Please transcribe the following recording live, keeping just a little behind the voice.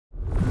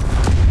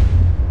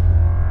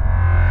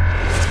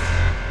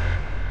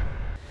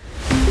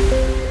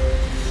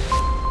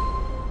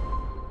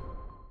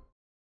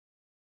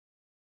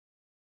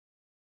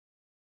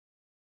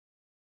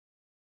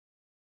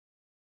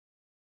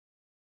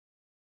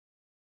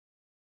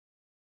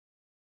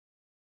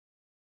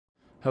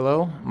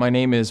Hello, my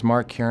name is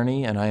Mark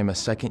Cairnie, and I am a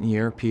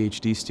second-year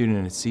PhD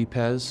student at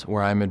CPES,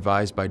 where I am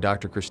advised by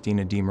Dr.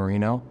 Christina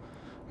DiMarino.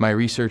 My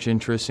research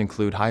interests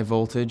include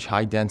high-voltage,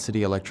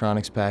 high-density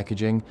electronics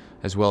packaging,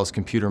 as well as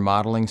computer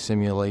modeling,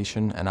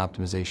 simulation, and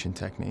optimization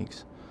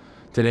techniques.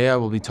 Today I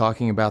will be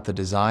talking about the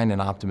design and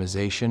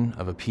optimization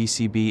of a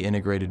PCB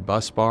integrated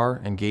bus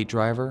bar and gate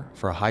driver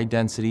for a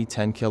high-density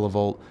 10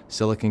 kilovolt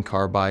silicon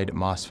carbide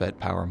MOSFET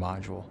power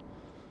module.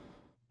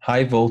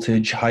 High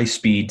voltage, high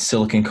speed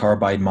silicon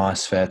carbide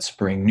MOSFETs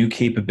bring new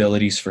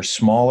capabilities for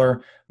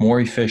smaller, more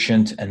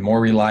efficient, and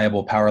more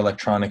reliable power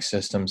electronic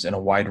systems in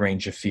a wide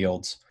range of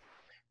fields.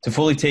 To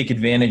fully take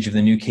advantage of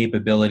the new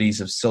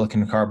capabilities of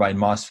silicon carbide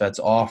MOSFETs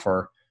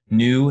offer,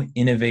 new,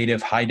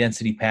 innovative,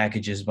 high-density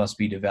packages must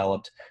be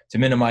developed to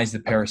minimize the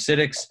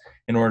parasitics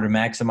in order to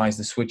maximize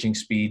the switching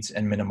speeds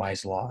and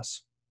minimize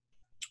loss.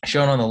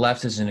 Shown on the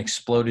left is an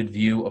exploded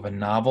view of a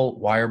novel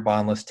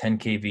wire-bondless 10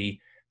 kV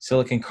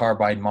silicon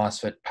carbide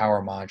MOSFET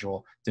power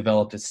module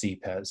developed at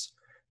CPES.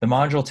 The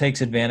module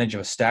takes advantage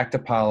of a stack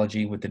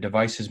topology with the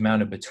devices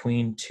mounted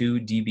between two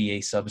DBA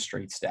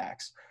substrate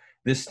stacks.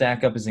 This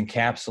stack-up is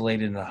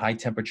encapsulated in a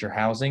high-temperature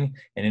housing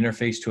and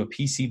interfaced to a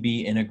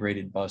PCB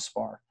integrated bus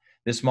bar.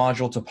 This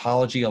module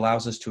topology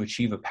allows us to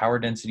achieve a power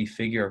density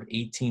figure of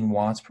 18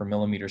 watts per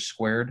millimeter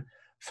squared,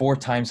 4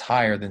 times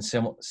higher than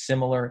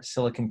similar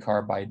silicon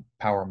carbide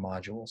power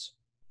modules.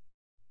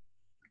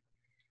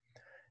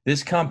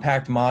 This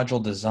compact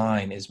module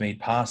design is made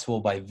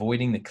possible by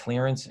voiding the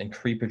clearance and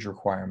creepage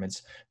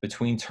requirements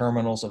between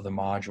terminals of the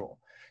module.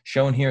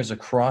 Shown here is a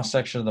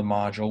cross-section of the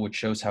module which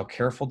shows how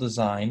careful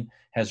design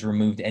has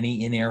removed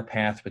any in-air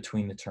path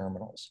between the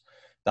terminals.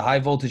 The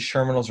high-voltage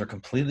terminals are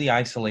completely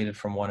isolated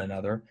from one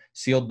another,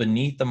 sealed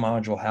beneath the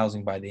module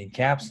housing by the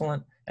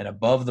encapsulant and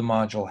above the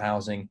module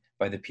housing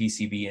by the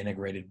PCB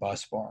integrated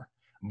bus bar.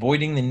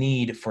 Voiding the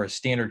need for a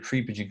standard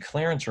creepage and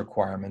clearance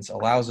requirements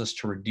allows us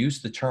to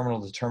reduce the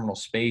terminal-to-terminal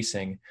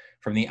spacing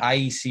from the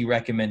IEC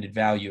recommended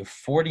value of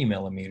 40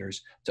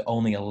 millimeters to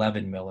only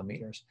 11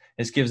 millimeters.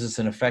 This gives us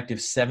an effective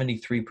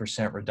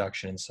 73%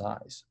 reduction in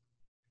size.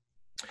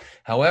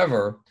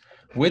 However,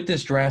 with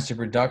this drastic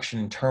reduction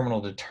in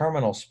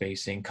terminal-to-terminal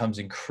spacing comes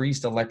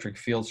increased electric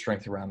field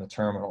strength around the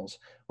terminals,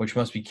 which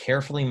must be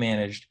carefully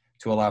managed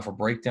to allow for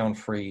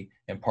breakdown-free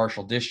and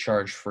partial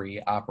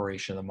discharge-free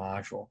operation of the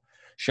module.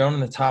 Shown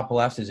in the top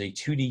left is a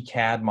 2D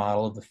CAD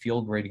model of the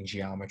field grating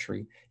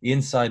geometry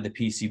inside the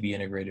PCB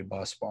integrated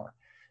bus bar.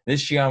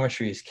 This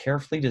geometry is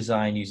carefully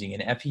designed using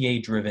an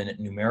FEA-driven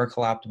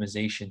numerical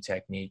optimization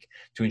technique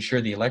to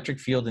ensure the electric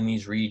field in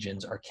these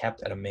regions are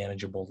kept at a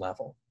manageable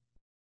level.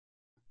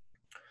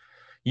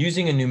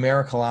 Using a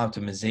numerical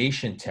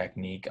optimization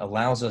technique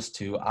allows us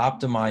to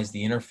optimize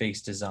the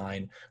interface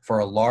design for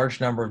a large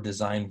number of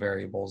design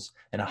variables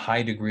and a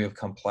high degree of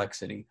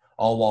complexity,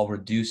 all while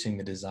reducing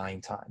the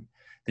design time.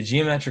 The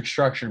geometric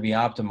structure to be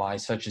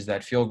optimized, such as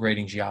that field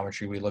grating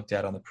geometry we looked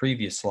at on the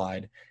previous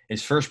slide,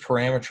 is first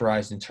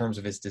parameterized in terms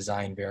of its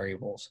design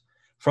variables.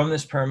 From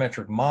this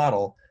parametric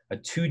model, a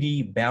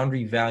 2D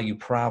boundary value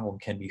problem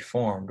can be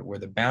formed where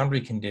the boundary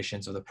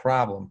conditions of the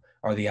problem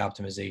are the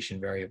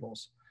optimization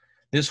variables.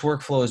 This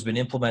workflow has been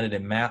implemented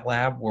in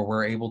MATLAB, where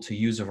we're able to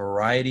use a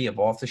variety of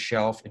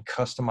off-the-shelf and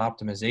custom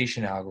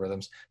optimization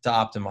algorithms to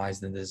optimize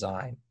the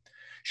design.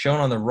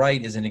 Shown on the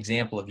right is an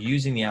example of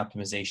using the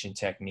optimization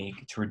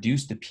technique to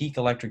reduce the peak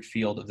electric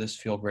field of this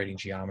field grating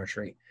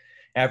geometry.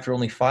 After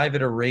only 5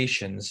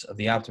 iterations of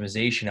the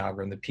optimization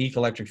algorithm, the peak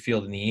electric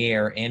field in the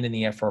air and in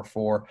the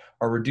FR4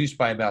 are reduced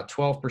by about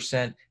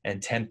 12%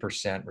 and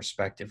 10%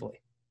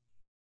 respectively.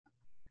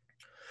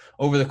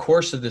 Over the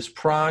course of this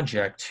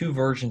project, 2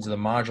 versions of the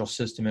module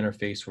system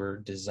interface were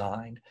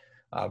designed.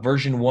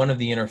 Version 1 of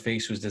the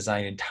interface was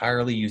designed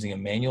entirely using a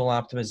manual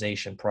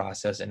optimization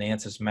process in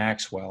ANSYS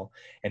Maxwell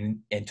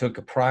and took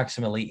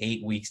approximately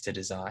 8 weeks to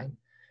design.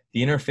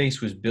 The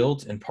interface was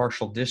built and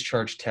partial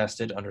discharge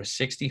tested under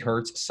 60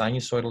 Hertz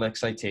sinusoidal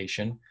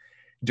excitation.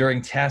 During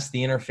tests,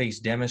 the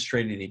interface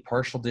demonstrated a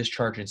partial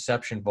discharge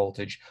inception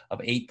voltage of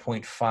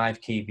 8.5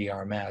 kV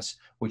RMS,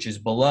 which is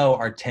below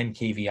our 10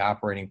 kV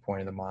operating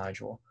point of the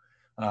module.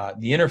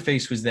 The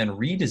interface was then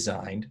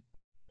redesigned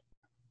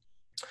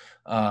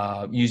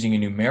using a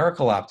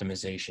numerical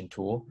optimization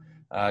tool.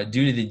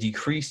 Due to the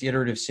decreased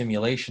iterative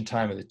simulation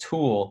time of the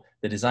tool,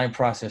 the design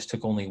process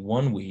took only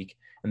 1 week,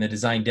 and the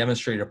design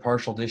demonstrated a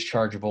partial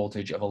discharge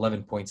voltage of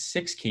 11.6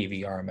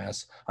 kV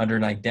RMS under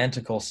an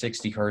identical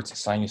 60 Hertz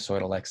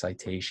sinusoidal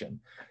excitation.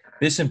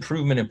 This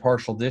improvement in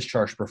partial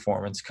discharge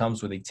performance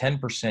comes with a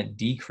 10%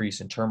 decrease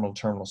in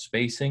terminal-to-terminal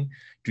spacing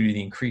due to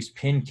the increased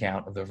pin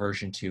count of the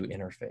version 2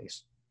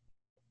 interface.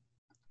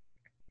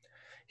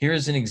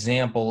 Here's an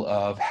example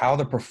of how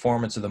the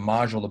performance of the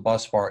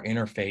module-to-bus bar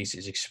interface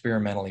is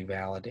experimentally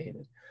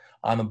validated.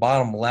 On the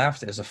bottom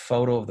left is a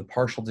photo of the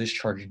partial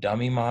discharge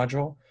dummy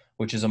module,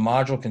 which is a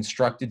module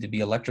constructed to be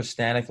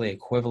electrostatically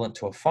equivalent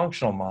to a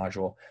functional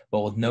module,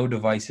 but with no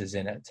devices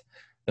in it.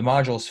 The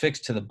module is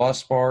fixed to the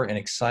bus bar and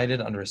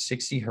excited under a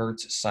 60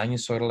 Hertz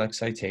sinusoidal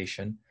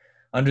excitation.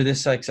 Under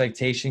this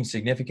excitation,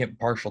 significant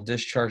partial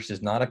discharge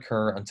does not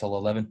occur until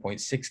 11.6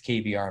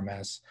 kV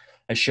RMS,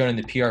 as shown in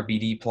the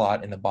PRBD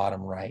plot in the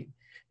bottom right.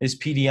 This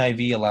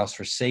PDIV allows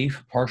for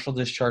safe, partial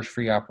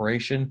discharge-free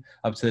operation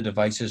up to the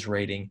device's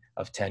rating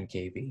of 10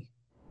 kV.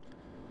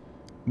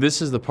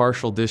 This is the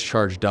partial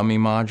discharge dummy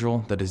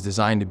module that is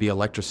designed to be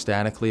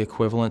electrostatically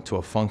equivalent to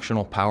a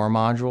functional power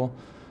module.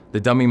 The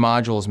dummy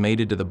module is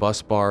mated to the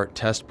bus bar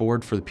test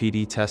board for the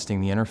PD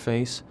testing the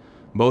interface.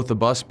 Both the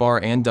bus bar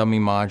and dummy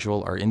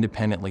module are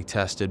independently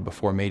tested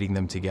before mating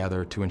them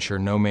together to ensure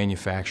no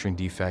manufacturing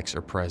defects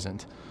are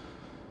present.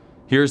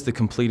 Here's the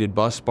completed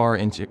bus bar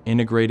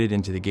integrated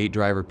into the gate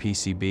driver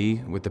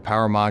PCB with the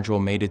power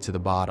module mated to the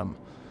bottom.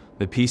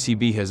 The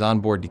PCB has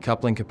onboard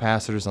decoupling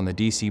capacitors on the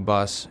DC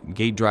bus,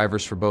 gate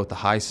drivers for both the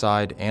high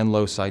side and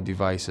low side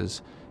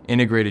devices,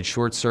 integrated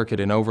short circuit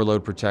and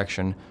overload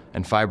protection,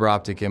 and fiber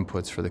optic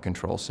inputs for the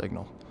control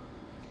signal.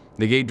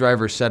 The gate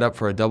driver is set up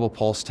for a double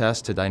pulse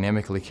test to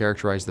dynamically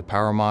characterize the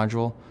power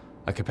module.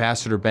 A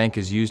capacitor bank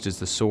is used as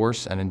the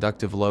source and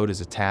inductive load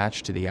is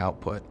attached to the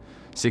output.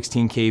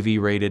 16 kV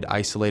rated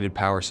isolated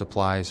power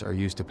supplies are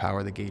used to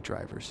power the gate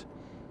drivers.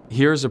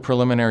 Here's a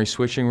preliminary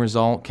switching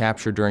result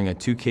captured during a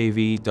 2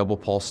 kV double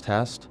pulse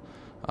test.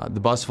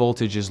 The bus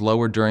voltage is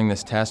lower during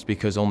this test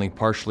because only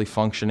partially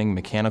functioning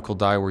mechanical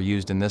die were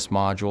used in this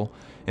module.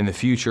 In the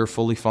future,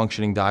 fully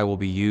functioning die will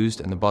be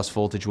used and the bus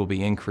voltage will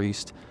be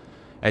increased.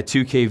 At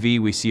 2 kV,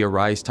 we see a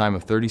rise time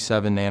of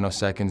 37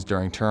 nanoseconds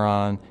during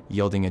turn-on,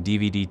 yielding a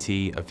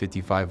DVDT of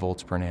 55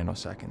 volts per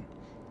nanosecond.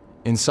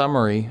 In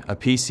summary, a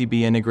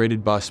PCB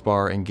integrated bus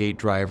bar and gate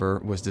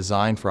driver was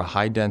designed for a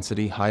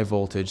high-density,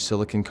 high-voltage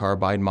silicon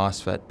carbide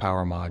MOSFET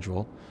power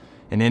module.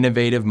 An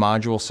innovative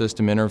module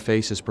system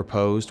interface is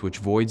proposed which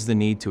voids the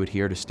need to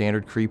adhere to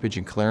standard creepage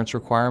and clearance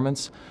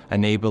requirements,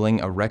 enabling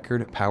a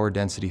record power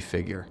density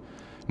figure.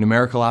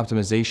 Numerical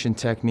optimization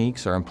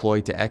techniques are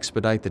employed to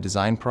expedite the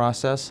design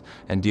process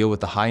and deal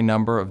with the high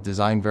number of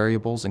design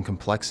variables and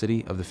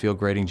complexity of the field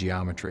grading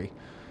geometry.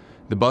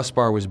 The bus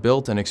bar was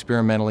built and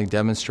experimentally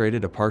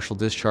demonstrated a partial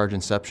discharge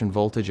inception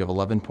voltage of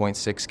 11.6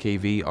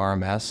 kV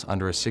RMS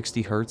under a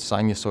 60 Hz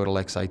sinusoidal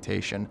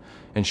excitation,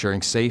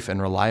 ensuring safe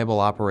and reliable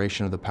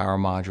operation of the power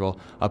module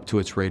up to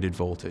its rated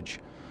voltage.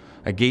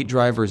 A gate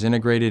driver is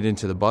integrated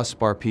into the bus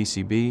bar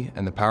PCB,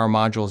 and the power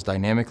module is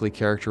dynamically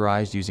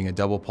characterized using a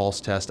double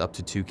pulse test up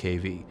to 2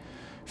 kV.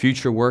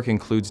 Future work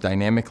includes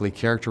dynamically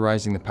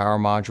characterizing the power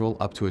module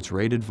up to its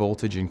rated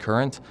voltage and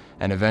current,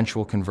 and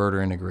eventual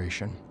converter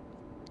integration.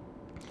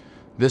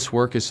 This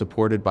work is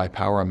supported by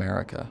Power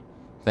America.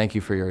 Thank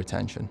you for your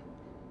attention.